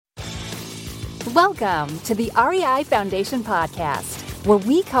Welcome to the REI Foundation Podcast, where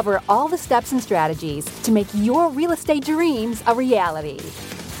we cover all the steps and strategies to make your real estate dreams a reality.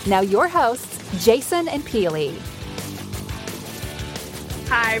 Now your hosts, Jason and Peely.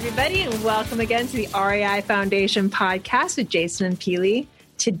 Hi, everybody, and welcome again to the REI Foundation Podcast with Jason and Peely.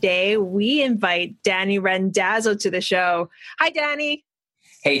 Today, we invite Danny Randazzo to the show. Hi, Danny.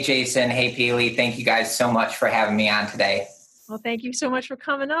 Hey, Jason. Hey, Peely. Thank you guys so much for having me on today. Well, thank you so much for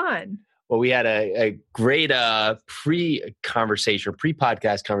coming on. Well, we had a great pre-podcast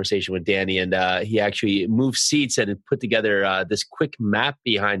conversation with Danny, and he actually moved seats and put together this quick map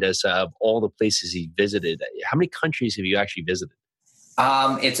behind us of all the places he visited. How many countries have you actually visited?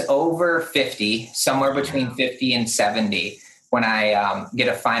 It's over 50, somewhere between 50 and 70 when I get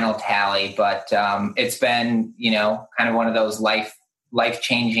a final tally. But it's been, kind of one of those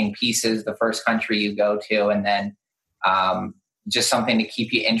life-changing pieces, the first country you go to, and then just something to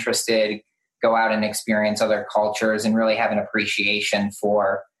keep you interested, go out and experience other cultures and really have an appreciation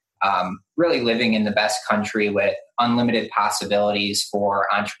for really living in the best country with unlimited possibilities for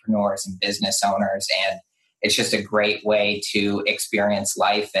entrepreneurs and business owners. And it's just a great way to experience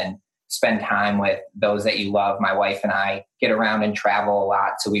life and spend time with those that you love. My wife and I get around and travel a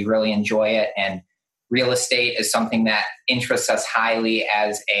lot, so we really enjoy it. And real estate is something that interests us highly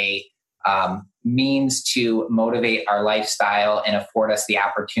as a means to motivate our lifestyle and afford us the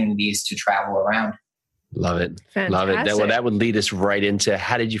opportunities to travel around. Love it. Fantastic. Love it. Well, that would lead us right into,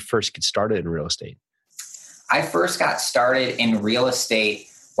 how did you first get started in real estate? I first got started in real estate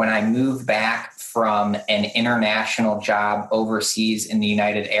when I moved back from an international job overseas in the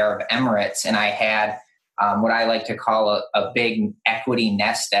United Arab Emirates. And I had what I like to call a big equity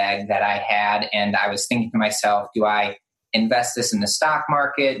nest egg that I had. And I was thinking to myself, do I invest this in the stock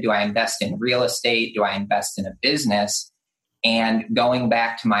market? Do I invest in real estate? Do I invest in a business? And going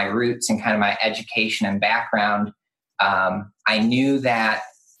back to my roots and kind of my education and background, I knew that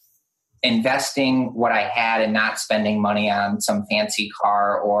investing what I had and not spending money on some fancy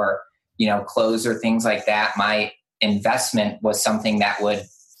car or, clothes or things like that, my investment was something that would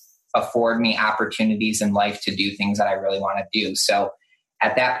afford me opportunities in life to do things that I really want to do. So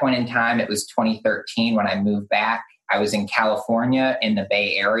at that point in time, it was 2013 when I moved back. I was in California in the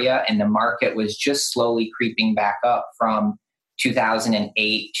Bay Area, and the market was just slowly creeping back up from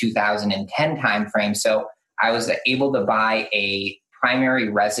 2008, 2010 timeframe. So I was able to buy a primary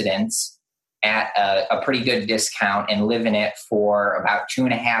residence at a pretty good discount and live in it for about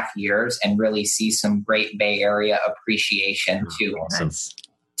 2.5 years and really see some great Bay Area appreciation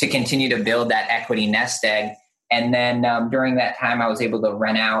to continue to build that equity nest egg. And then during that time, I was able to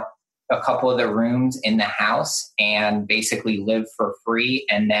rent out a couple of the rooms in the house and basically live for free.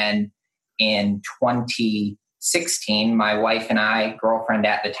 And then in 2016, my wife and I, girlfriend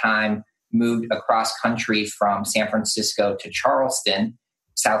at the time, moved across country from San Francisco to Charleston,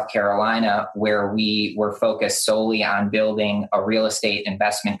 South Carolina, where we were focused solely on building a real estate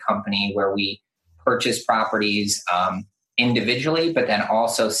investment company where we purchase properties individually, but then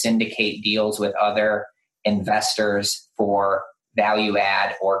also syndicate deals with other investors for value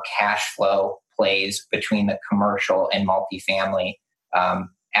add or cash flow plays between the commercial and multifamily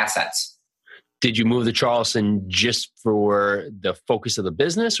assets. Did you move to Charleston just for the focus of the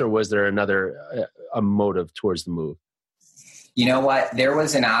business, or was there another a motive towards the move? You know what? There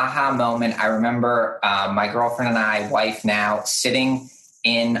was an aha moment. I remember my girlfriend and I, wife now, sitting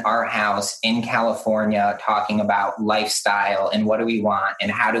in our house in California talking about lifestyle and what do we want and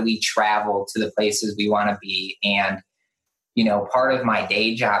how do we travel to the places we want to be. And part of my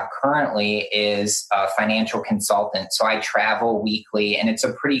day job currently is a financial consultant. So I travel weekly, and it's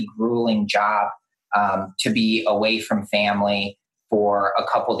a pretty grueling job to be away from family for a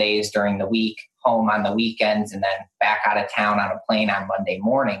couple days during the week, home on the weekends, and then back out of town on a plane on Monday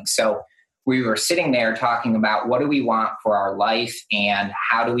morning. So we were sitting there talking about what do we want for our life and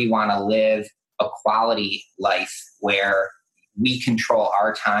how do we want to live a quality life where we control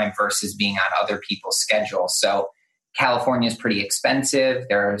our time versus being on other people's schedules. So California is pretty expensive.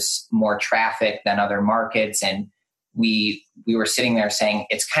 There's more traffic than other markets. And we were sitting there saying,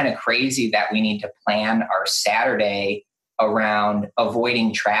 it's kind of crazy that we need to plan our Saturday around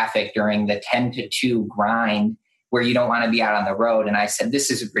avoiding traffic during the 10 to 2 grind where you don't want to be out on the road. And I said,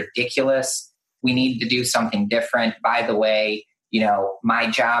 this is ridiculous. We need to do something different. By the way, my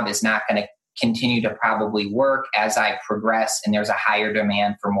job is not going to continue to probably work as I progress. And there's a higher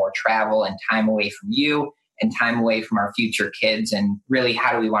demand for more travel and time away from you and time away from our future kids. And really,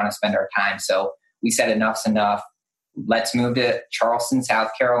 how do we want to spend our time? So we said, enough's enough. Let's move to Charleston,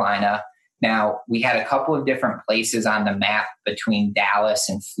 South Carolina. Now, we had a couple of different places on the map between Dallas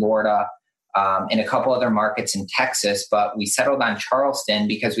and Florida. in a couple other markets in Texas, but we settled on Charleston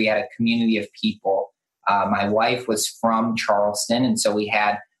because we had a community of people. My wife was from Charleston, and so we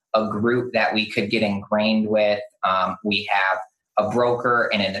had a group that we could get ingrained with. We have a broker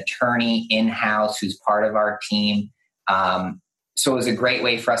and an attorney in-house who's part of our team. So it was a great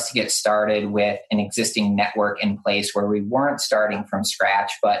way for us to get started with an existing network in place where we weren't starting from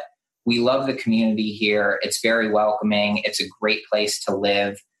scratch, but we love the community here. It's very welcoming. It's a great place to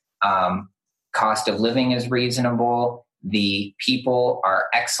live. Cost of living is reasonable. The people are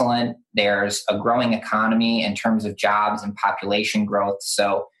excellent. There's a growing economy in terms of jobs and population growth.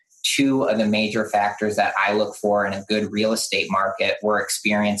 So two of the major factors that I look for in a good real estate market we're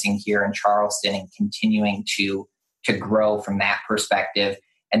experiencing here in Charleston and continuing to grow from that perspective.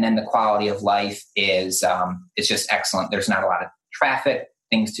 And then the quality of life is just excellent. There's not a lot of traffic,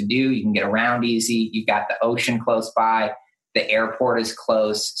 things to do. You can get around easy. You've got the ocean close by. The airport is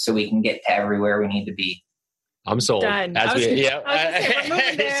close, so we can get to everywhere we need to be. I'm sold. Done. As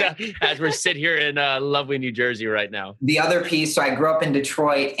we're sitting here in lovely New Jersey right now. The other piece, so I grew up in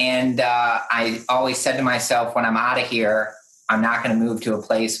Detroit, and I always said to myself, when I'm out of here, I'm not going to move to a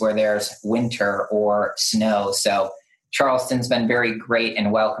place where there's winter or snow. So Charleston's been very great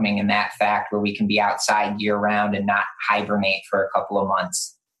and welcoming in that fact, where we can be outside year round and not hibernate for a couple of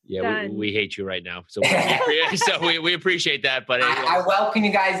months. Yeah, we hate you right now. So we appreciate that. But I welcome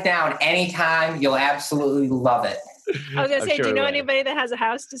you guys down anytime. You'll absolutely love it. I was going to say, do you know anybody that has a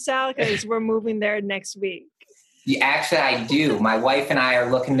house to sell? Because we're moving there next week. Yeah, actually, I do. My wife and I are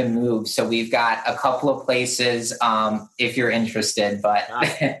looking to move. So we've got a couple of places if you're interested. But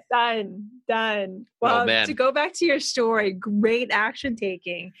Done. Well, to go back to your story, great action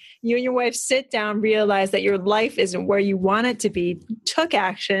taking. You and your wife sit down, realize that your life isn't where you want it to be, took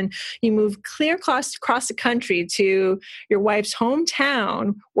action. You moved clear across the country to your wife's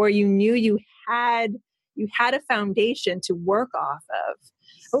hometown where you knew you had a foundation to work off of.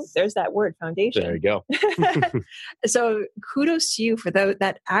 Oh, there's that word, foundation. There you go. So kudos to you for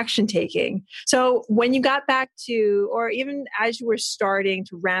that action taking. So when you got back to, or even as you were starting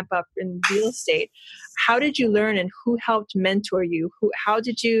to ramp up in real estate, how did you learn and who helped mentor you? How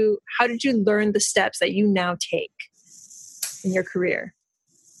did you learn the steps that you now take in your career?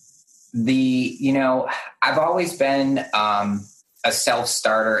 I've always been a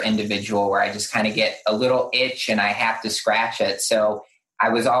self-starter individual where I just kind of get a little itch and I have to scratch it. So I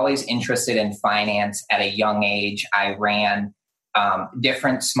was always interested in finance at a young age. I ran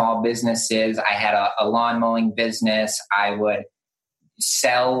different small businesses. I had a lawn mowing business. I would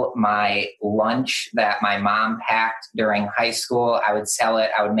sell my lunch that my mom packed during high school. I would sell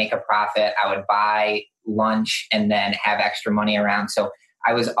it. I would make a profit. I would buy lunch and then have extra money around. So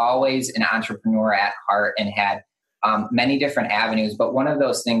I was always an entrepreneur at heart and had many different avenues. But one of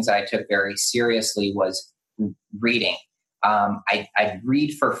those things I took very seriously was reading. I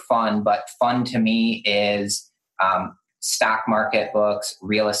read for fun, but fun to me is stock market books,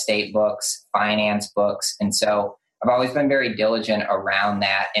 real estate books, finance books. And so I've always been very diligent around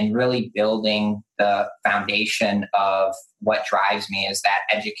that and really building the foundation of what drives me is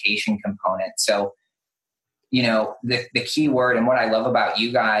that education component. So, the key word and what I love about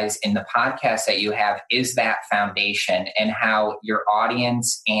you guys in the podcast that you have is that foundation and how your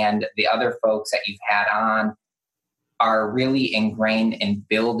audience and the other folks that you've had on are really ingrained in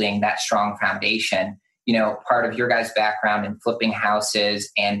building that strong foundation. Part of your guys' background in flipping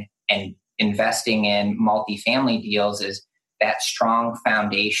houses and investing in multifamily deals is that strong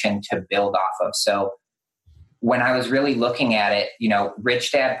foundation to build off of. So when I was really looking at it,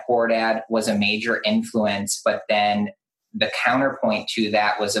 Rich Dad, Poor Dad was a major influence, but then the counterpoint to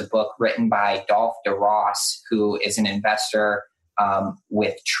that was a book written by Dolph DeRoss, who is an investor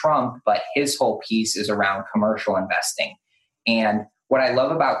with Trump, but his whole piece is around commercial investing. And what I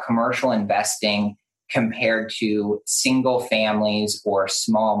love about commercial investing compared to single families or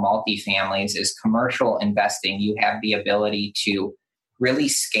small multifamilies is commercial investing. You have the ability to really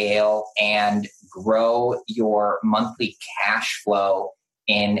scale and grow your monthly cash flow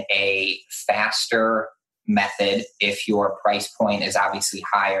in a faster method if your price point is obviously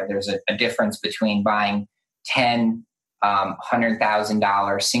higher. There's a difference between buying 10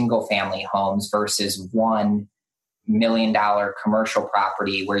 $100,000 single family homes versus $1 million commercial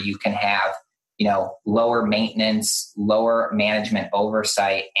property where you can have, lower maintenance, lower management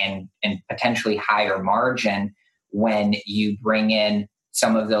oversight and potentially higher margin when you bring in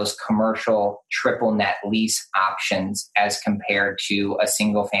some of those commercial triple net lease options as compared to a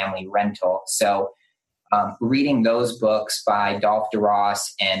single family rental. So reading those books by Dolph DeRoss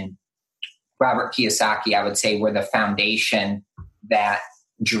and Robert Kiyosaki, I would say, were the foundation that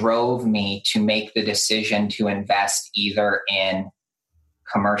drove me to make the decision to invest either in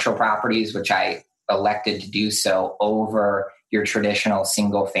commercial properties, which I elected to do so, over your traditional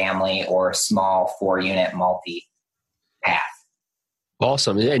single family or small 4-unit multi path.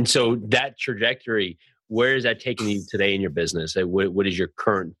 Awesome. And so that trajectory, where is that taking you today in your business? What is your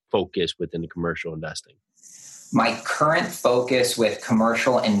current focus within the commercial investing? My current focus with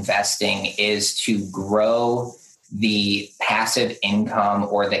commercial investing is to grow the passive income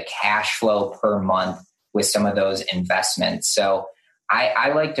or the cash flow per month with some of those investments. So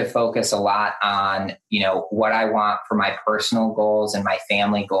I like to focus a lot on, what I want for my personal goals and my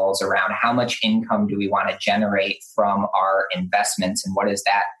family goals around how much income do we want to generate from our investments and what is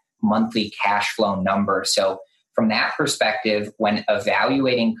that monthly cash flow number. So from that perspective, when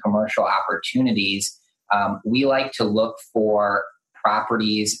evaluating commercial opportunities, we like to look for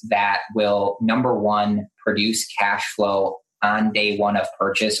properties that will, number one, produce cash flow on day one of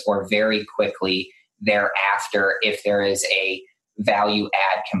purchase or very quickly thereafter if there is a value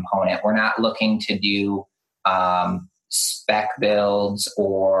add component. We're not looking to do spec builds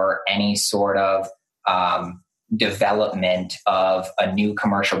or any sort of development of a new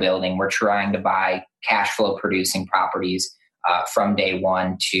commercial building. We're trying to buy cash flow producing properties from day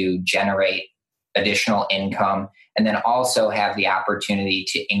one to generate additional income, and then also have the opportunity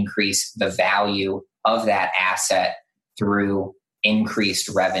to increase the value of that asset through increased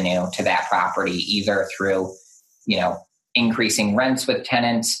revenue to that property, either through, increasing rents with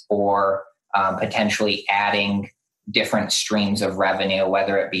tenants or potentially adding different streams of revenue,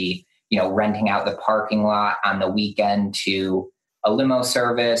 whether it be, renting out the parking lot on the weekend to a limo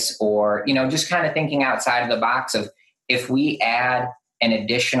service or, just kind of thinking outside of the box of if we add an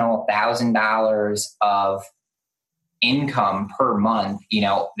additional $1,000 of income per month,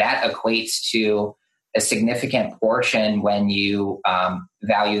 that equates to a significant portion when you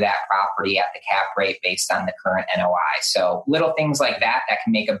value that property at the cap rate based on the current NOI. So little things like that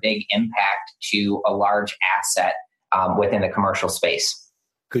can make a big impact to a large asset within the commercial space.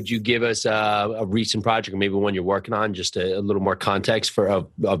 Could you give us a recent project or maybe one you're working on, just a little more context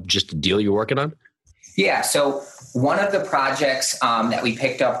of just a deal you're working on? Yeah. So one of the projects that we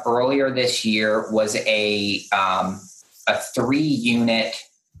picked up earlier this year was a 3-unit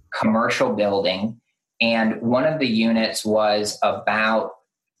commercial building. And one of the units was about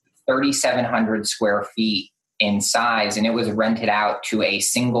 3,700 square feet in size, and it was rented out to a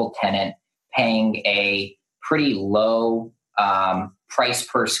single tenant paying a pretty low price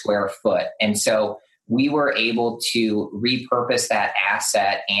per square foot. And so we were able to repurpose that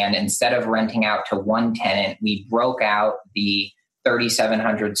asset, and instead of renting out to one tenant, we broke out the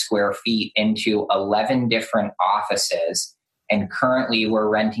 3,700 square feet into 11 different offices. And currently we're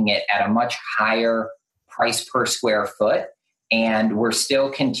renting it at a much higher price per square foot. And we're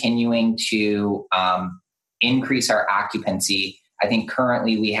still continuing to increase our occupancy. I think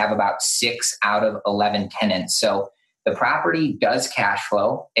currently we have about 6 out of 11 tenants. So the property does cash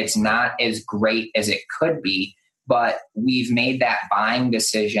flow. It's not as great as it could be, but we've made that buying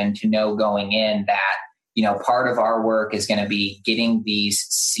decision to know going in that, part of our work is going to be getting these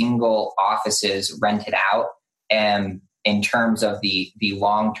single offices rented out. And in terms of the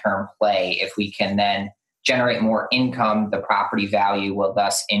long-term play, if we can then generate more income, the property value will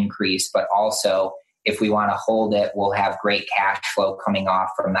thus increase. But also, if we want to hold it, we'll have great cash flow coming off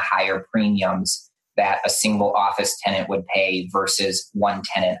from the higher premiums that a single office tenant would pay versus one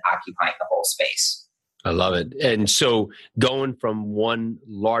tenant occupying the whole space. I love it. And so going from one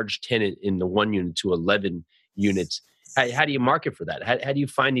large tenant in the 1 unit to 11 units, how do you market for that? How do you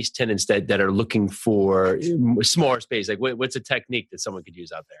find these tenants that are looking for smaller space? Like what's a technique that someone could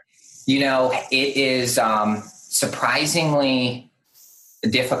use out there? It is surprisingly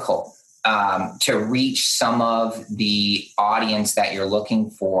difficult to reach some of the audience that you're looking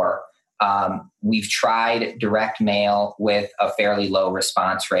for. We've tried direct mail with a fairly low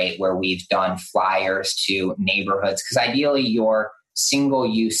response rate where we've done flyers to neighborhoods, because ideally your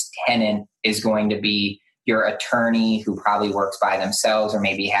single-use tenant is going to be your attorney who probably works by themselves or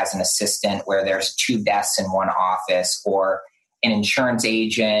maybe has an assistant where there's 2 desks in one office, or an insurance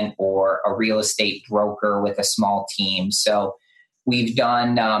agent or a real estate broker with a small team. So we've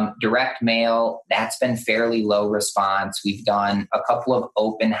done direct mail. That's been fairly low response. We've done a couple of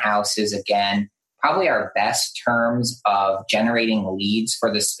open houses. Again, probably our best terms of generating leads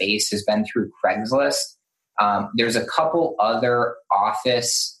for the space has been through Craigslist. There's a couple other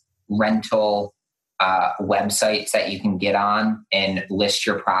office rental websites that you can get on and list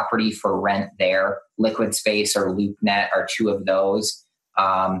your property for rent there. Liquid Space or LoopNet are 2 of those.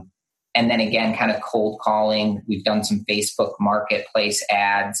 And then again, kind of cold calling. We've done some Facebook marketplace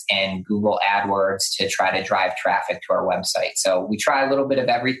ads and Google AdWords to try to drive traffic to our website. So we try a little bit of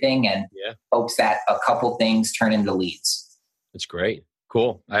everything and hopes that a couple things turn into leads. That's great.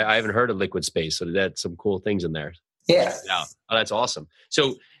 Cool. I haven't heard of Liquid Space, so that's some cool things in there. Yeah. Oh, that's awesome.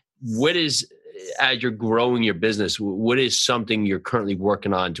 So what is, as you're growing your business, what is something you're currently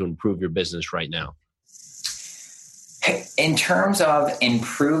working on to improve your business right now? In terms of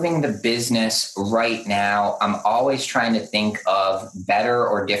improving the business right now, I'm always trying to think of better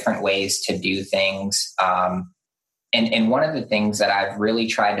or different ways to do things. And one of the things that I've really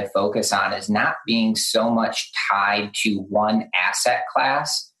tried to focus on is not being so much tied to one asset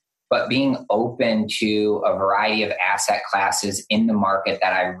class, but being open to a variety of asset classes in the market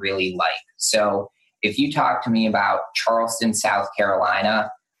that I really like. So if you talk to me about Charleston, South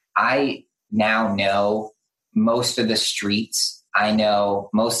Carolina, I now know most of the streets. I know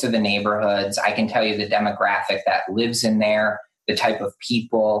most of the neighborhoods. I can tell you the demographic that lives in there, the type of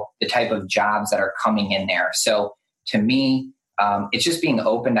people, the type of jobs that are coming in there. So to me, it's just being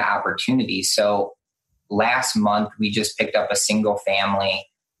open to opportunities. So last month, we just picked up a single family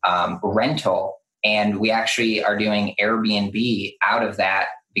rental, and we actually are doing Airbnb out of that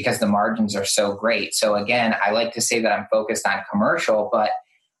because the margins are so great. So again, I like to say that I'm focused on commercial, but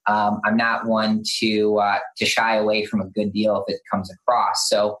I'm not one to shy away from a good deal if it comes across.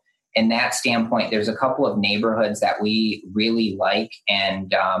 So in that standpoint, there's a couple of neighborhoods that we really like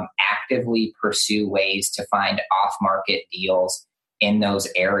and actively pursue ways to find off-market deals in those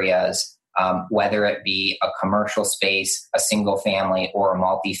areas, whether it be a commercial space, a single family, or a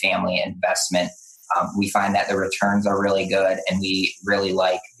multifamily investment. We find that the returns are really good, and we really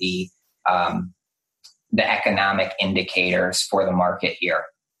like the economic indicators for the market here.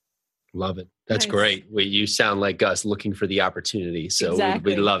 Love it. That's nice. Great. You sound like us looking for the opportunity. So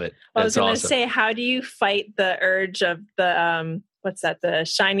exactly. we love it. I was going to say, how do you fight the urge of the, the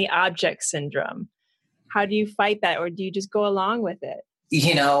shiny object syndrome? How do you fight that? Or do you just go along with it?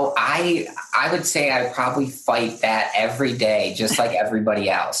 You know, I would say I probably fight that every day, just like everybody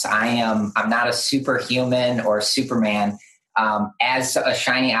else. I'm not a superhuman or Superman. As a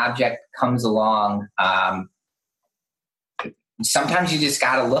shiny object comes along, sometimes you just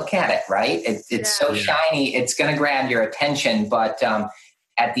got to look at it, right? It's so shiny, it's going to grab your attention. But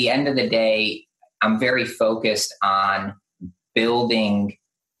at the end of the day, I'm very focused on building,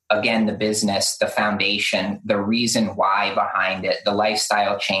 again, the business, the foundation, the reason why behind it, the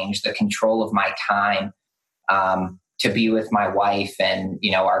lifestyle change, the control of my time to be with my wife and,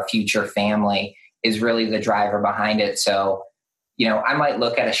 our future family is really the driver behind it. So, I might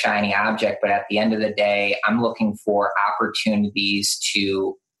look at a shiny object, but at the end of the day, I'm looking for opportunities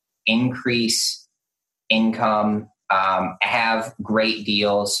to increase income, have great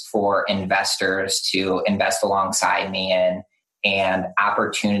deals for investors to invest alongside me in, and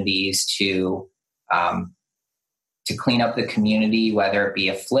opportunities to clean up the community, whether it be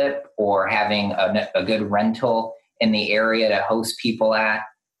a flip or having a good rental in the area to host people at.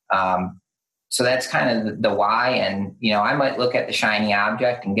 So that's kind of the why. And, I might look at the shiny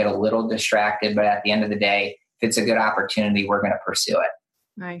object and get a little distracted, but at the end of the day, if it's a good opportunity, we're going to pursue it.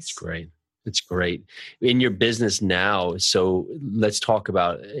 Nice. It's great. It's great. In your business now, so let's talk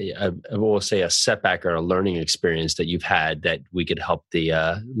about, I will say, a setback or a learning experience that you've had that we could help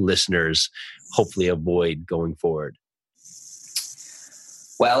the listeners hopefully avoid going forward.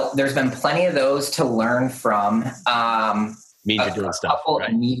 Well, there's been plenty of those to learn from. Means you're doing stuff,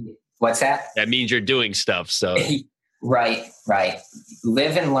 right? What's that? That means you're doing stuff. So Right.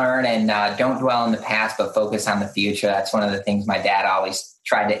 Live and learn, and don't dwell in the past, but focus on the future. That's one of the things my dad always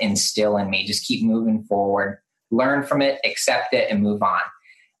tried to instill in me. Just keep moving forward, learn from it, accept it, and move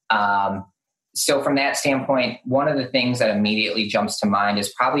on. So from that standpoint, one of the things that immediately jumps to mind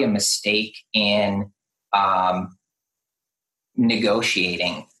is probably a mistake in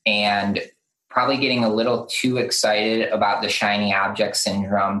negotiating and probably getting a little too excited about the shiny object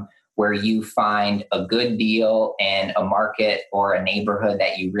syndrome, where you find a good deal in a market or a neighborhood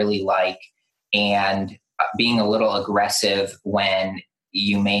that you really like, and being a little aggressive when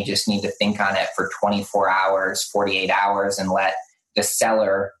you may just need to think on it for 24 hours, 48 hours, and let the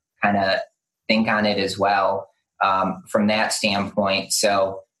seller kind of think on it as well from that standpoint.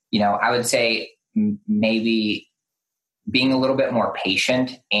 So, I would say maybe being a little bit more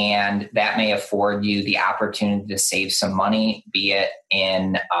patient, and that may afford you the opportunity to save some money, be it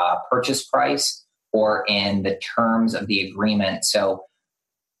in purchase price or in the terms of the agreement. So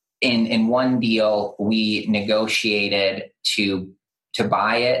in one deal, we negotiated to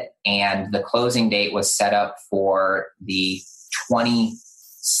buy it, and the closing date was set up for the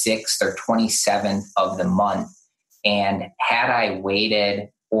 26th or 27th of the month. And had I waited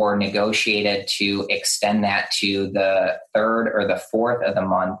or negotiated to extend that to the 3rd or the 4th of the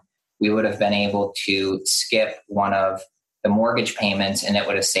month, we would have been able to skip one of the mortgage payments, and it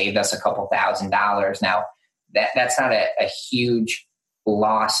would have saved us a couple $1,000s. Now, that's not a huge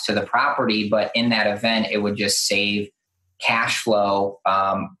loss to the property, but in that event, it would just save cash flow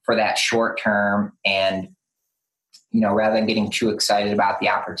for that short term. And, rather than getting too excited about the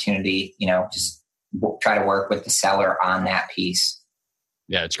opportunity, just try to work with the seller on that piece.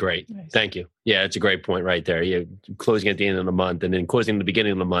 Yeah, it's great. Nice. Thank you. Yeah, it's a great point right there. You're closing at the end of the month, and then closing at the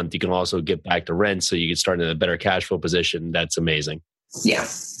beginning of the month, you can also get back to rent, so you can start in a better cash flow position. That's amazing. Yeah.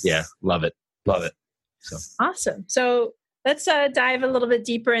 Yeah, love it. Love it. So awesome. So let's dive a little bit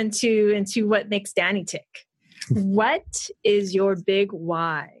deeper into what makes Danny tick. What is your big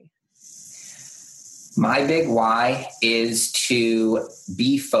why? My big why is to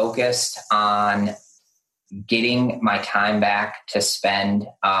be focused on getting my time back to spend.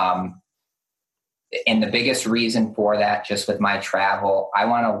 And the biggest reason for that, just with my travel, I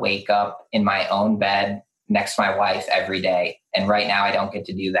want to wake up in my own bed next to my wife every day. And right now I don't get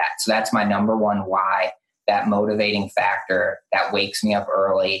to do that. So that's my number one why, that motivating factor that wakes me up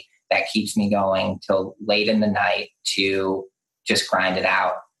early, that keeps me going till late in the night to just grind it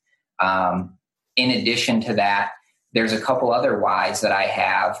out. In addition to that, there's a couple other whys that I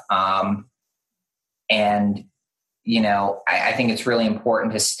have. And, I think it's really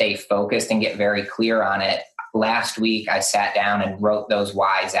important to stay focused and get very clear on it. Last week, I sat down and wrote those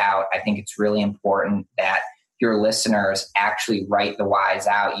whys out. I think it's really important that your listeners actually write the whys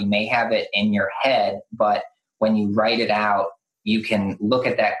out. You may have it in your head, but when you write it out, you can look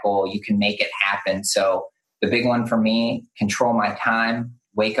at that goal, you can make it happen. So the big one for me, control my time,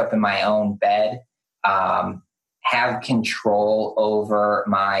 wake up in my own bed, have control over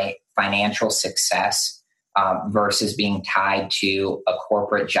my financial success versus being tied to a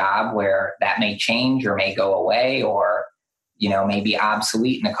corporate job where that may change or may go away or, may be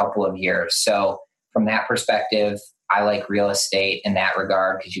obsolete in a couple of years. So from that perspective, I like real estate in that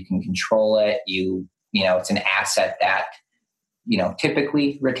regard because you can control it. It's an asset that,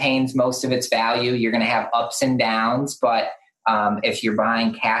 typically retains most of its value. You're going to have ups and downs, but if you're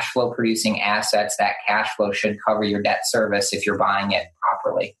buying cash flow producing assets, that cash flow should cover your debt service if you're buying it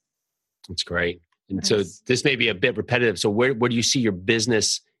properly. That's great. And so this may be a bit repetitive. So where do you see your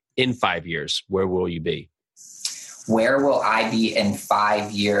business in 5 years? Where will you be? Where will I be in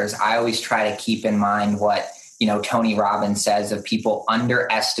 5 years? I always try to keep in mind what, Tony Robbins says of people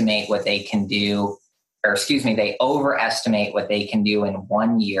underestimate what they can do, they overestimate what they can do in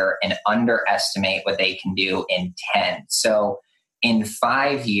 1 year and underestimate what they can do in 10. So in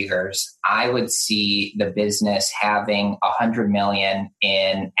 5 years, I would see the business having $100 million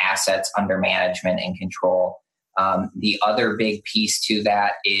in assets under management and control. The other big piece to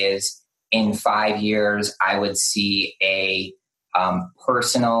that is in 5 years, I would see a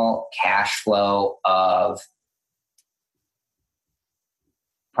personal cash flow of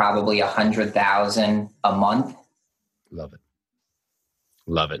probably $100,000 a month. Love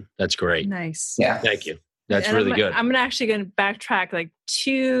it. That's great. Nice. Yeah. Thank you. That's really good. I'm actually going to backtrack like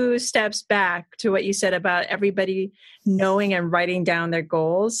 2 steps back to what you said about everybody knowing and writing down their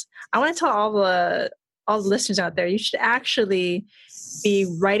goals. I want to tell all the listeners out there, you should actually be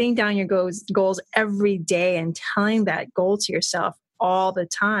writing down your goals every day and telling that goal to yourself all the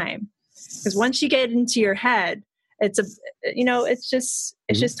time. Because once you get into your head, it's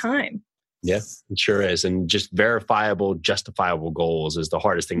just time. Yeah, it sure is. And just verifiable, justifiable goals is the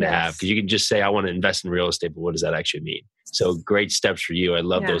hardest thing to have, because you can just say, I want to invest in real estate, but what does that actually mean? So great steps for you. I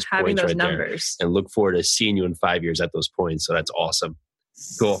love those points right numbers there. And look forward to seeing you in 5 years at those points. So that's awesome.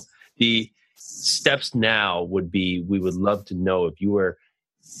 Cool. The steps now would be, we would love to know if you were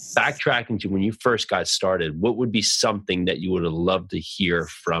backtracking to when you first got started, what would be something that you would have loved to hear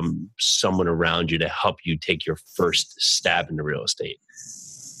from someone around you to help you take your first stab into real estate?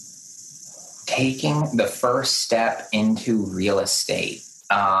 Taking the first step into real estate.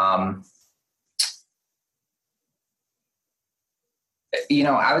 I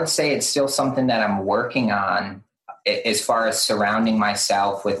would say it's still something that I'm working on as far as surrounding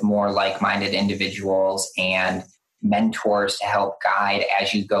myself with more like-minded individuals and mentors to help guide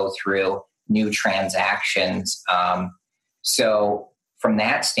as you go through new transactions. So from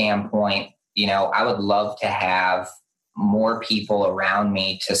that standpoint, I would love to have more people around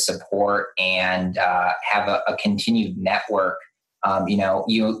me to support and have a continued network.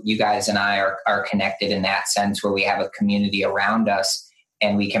 You guys and I are connected in that sense where we have a community around us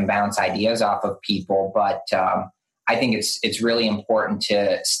and we can bounce ideas off of people. But I think it's really important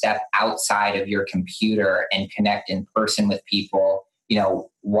to step outside of your computer and connect in person with people,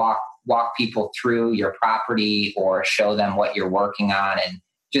 walk people through your property or show them what you're working on and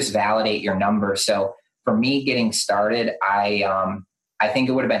just validate your numbers. So for me getting started, I think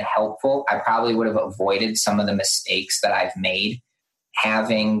it would have been helpful. I probably would have avoided some of the mistakes that I've made.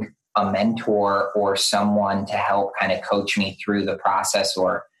 Having a mentor or someone to help kind of coach me through the process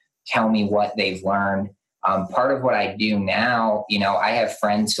or tell me what they've learned. Part of what I do now, I have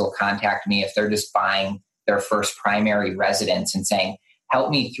friends who'll contact me if they're just buying their first primary residence and saying, help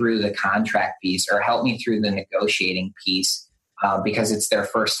me through the contract piece or help me through the negotiating piece because it's their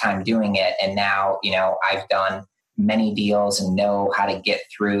first time doing it. And now, I've done many deals and know how to get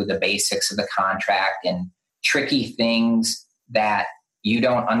through the basics of the contract and tricky things that you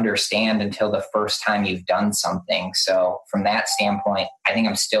don't understand until the first time you've done something. So from that standpoint, I think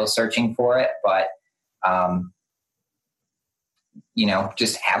I'm still searching for it, but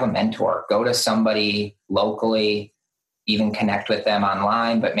just have a mentor, go to somebody locally, even connect with them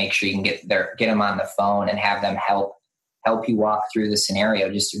online, but make sure you can get them on the phone and have them help you walk through the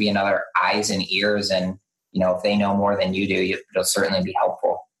scenario just to be another eyes and ears. And, if they know more than you do, it'll certainly be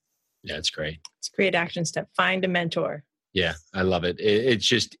helpful. Yeah, it's great. It's a great action step. Find a mentor. Yeah, I love it.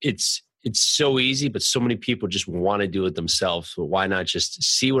 It's so easy, but so many people just want to do it themselves. But why not just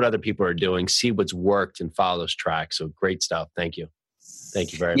see what other people are doing, see what's worked and follow those tracks. So great stuff. Thank you.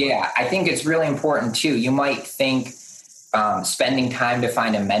 Thank you very much. Yeah, I think it's really important too. You might think spending time to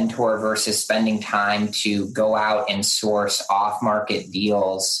find a mentor versus spending time to go out and source off-market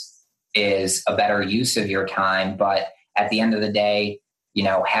deals is a better use of your time. But at the end of the day,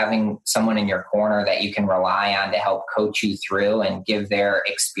 having someone in your corner that you can rely on to help coach you through and give their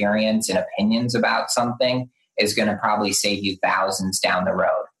experience and opinions about something is going to probably save you thousands down the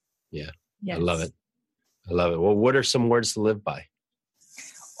road. Yeah. Yes. I love it. Well, what are some words to live by?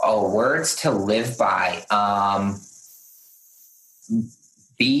 Oh, words to live by.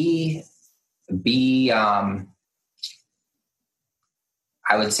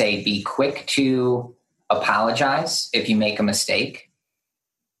 I would say be quick to apologize if you make a mistake.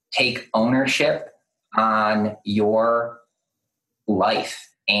 Take ownership on your life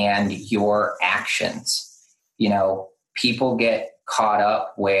and your actions. People get caught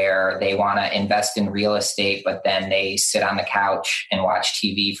up where they want to invest in real estate, but then they sit on the couch and watch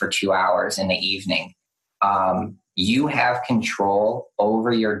TV for 2 hours in the evening. You have control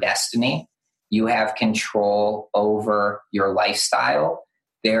over your destiny. You have control over your lifestyle.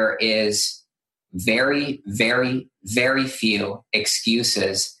 There is very, very, very few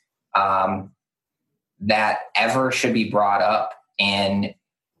excuses that ever should be brought up in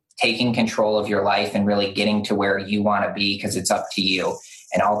taking control of your life and really getting to where you want to be, because it's up to you.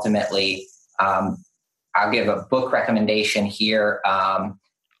 And ultimately, I'll give a book recommendation here,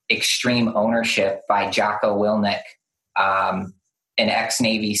 Extreme Ownership by Jocko Willink, an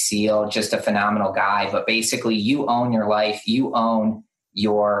ex-Navy SEAL, just a phenomenal guy. But basically, you own your life, you own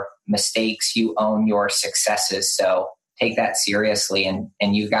your mistakes, you own your successes. So take that seriously and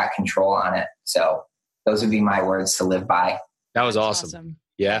you've got control on it. So those would be my words to live by. That was awesome.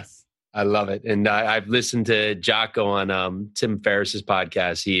 Yeah, I love it. And I've listened to Jocko on Tim Ferriss's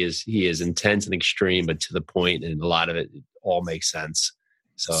podcast. He is intense and extreme, but to the point, and a lot of it all makes sense.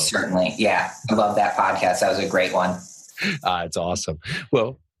 So certainly. Yeah. I love that podcast. That was a great one. It's awesome.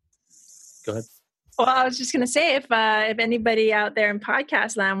 Well, go ahead. Well, I was just going to say, if anybody out there in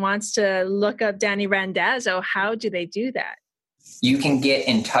podcast land wants to look up Danny Randazzo, how do they do that? You can get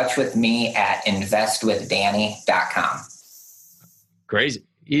in touch with me at investwithdanny.com. Crazy.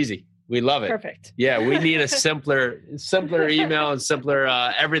 Easy. We love it. Perfect. Yeah, we need a simpler email and simpler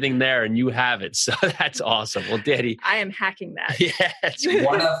everything there, and you have it. So that's awesome. Well, Danny, I am hacking that. Yeah,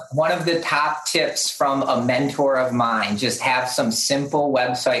 one of the top tips from a mentor of mine. Just have some simple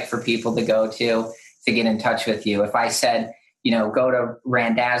website for people to go to get in touch with you. If I said, go to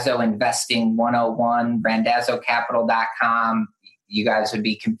Randazzo Investing 101, randazzocapital.com, you guys would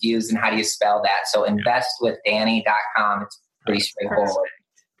be confused. And how do you spell that? So investwithdanny.com. It's pretty straightforward.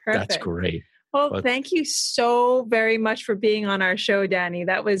 Perfect. That's great. Well, thank you so very much for being on our show, Danny.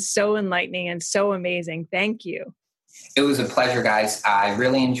 That was so enlightening and so amazing. Thank you. It was a pleasure, guys. I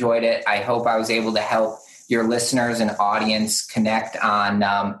really enjoyed it. I hope I was able to help your listeners and audience connect on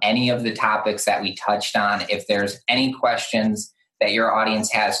any of the topics that we touched on. If there's any questions that your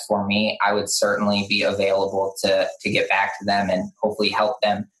audience has for me, I would certainly be available to get back to them and hopefully help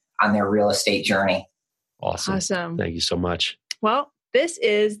them on their real estate journey. Awesome. Thank you so much. Well, This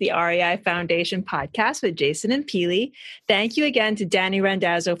is the REI Foundation podcast with Jason and Peely. Thank you again to Danny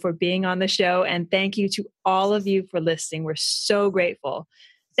Randazzo for being on the show. And thank you to all of you for listening. We're so grateful.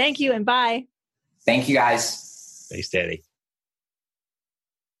 Thank you and bye. Thank you, guys. Thanks, Danny.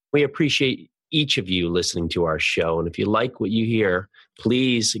 We appreciate each of you listening to our show. And if you like what you hear,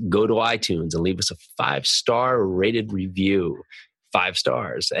 please go to iTunes and leave us a 5-star rated review. 5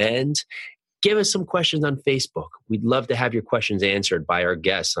 stars. And give us some questions on Facebook. We'd love to have your questions answered by our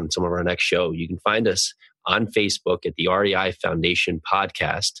guests on some of our next show. You can find us on Facebook at the REI Foundation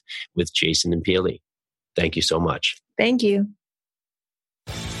Podcast with Jason and Peely. Thank you so much. Thank you.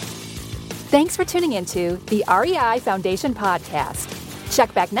 Thanks for tuning into the REI Foundation Podcast.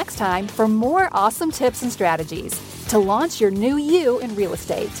 Check back next time for more awesome tips and strategies to launch your new you in real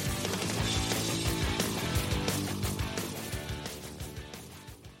estate.